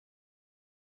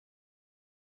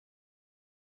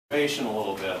A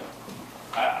little bit.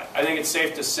 I think it's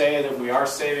safe to say that we are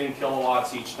saving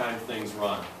kilowatts each time things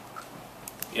run.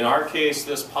 In our case,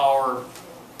 this power,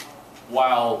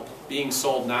 while being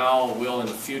sold now, will in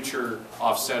the future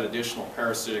offset additional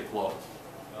parasitic load.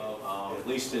 At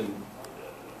least in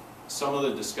some of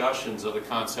the discussions of the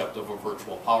concept of a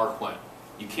virtual power plant.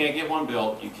 You can't get one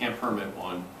built, you can't permit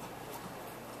one.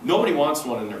 Nobody wants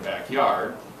one in their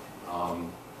backyard.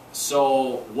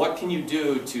 So what can you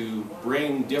do to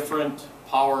bring different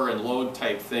power and load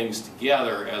type things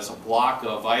together as a block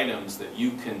of items that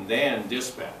you can then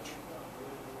dispatch?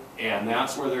 And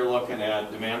that's where they're looking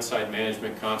at demand side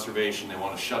management, conservation. They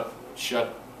want to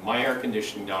shut my air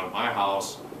conditioning down at my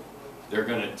house. They're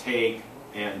going to take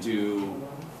and do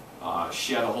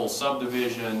shed a whole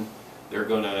subdivision. They're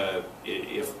going to,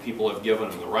 if people have given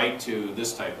them the right to,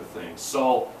 this type of thing.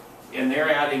 So, and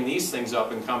they're adding these things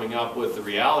up and coming up with the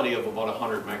reality of about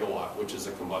 100 megawatt, which is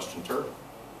a combustion turbine.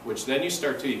 Which then you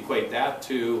start to equate that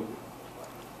to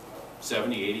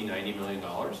 70, 80, 90 million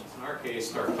dollars. In our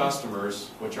case, our customers,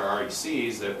 which are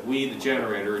RECs, that we, the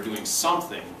generator, are doing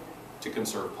something to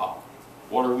conserve power.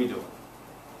 What are we doing?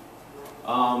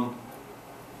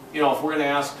 You know, if we're going to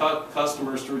ask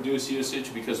customers to reduce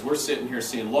usage, because we're sitting here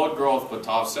seeing load growth, but to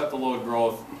offset the load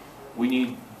growth, we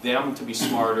need them to be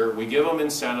smarter. We give them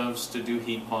incentives to do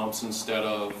heat pumps instead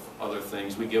of other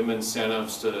things. We give them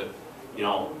incentives to, you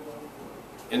know,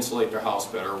 insulate their house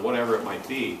better, whatever it might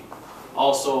be.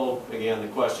 Also, again, the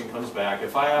question comes back,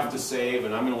 if I have to save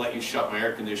and I'm going to let you shut my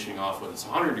air conditioning off when it's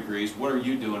 100 degrees, what are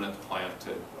you doing at the plant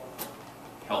to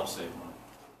help save money?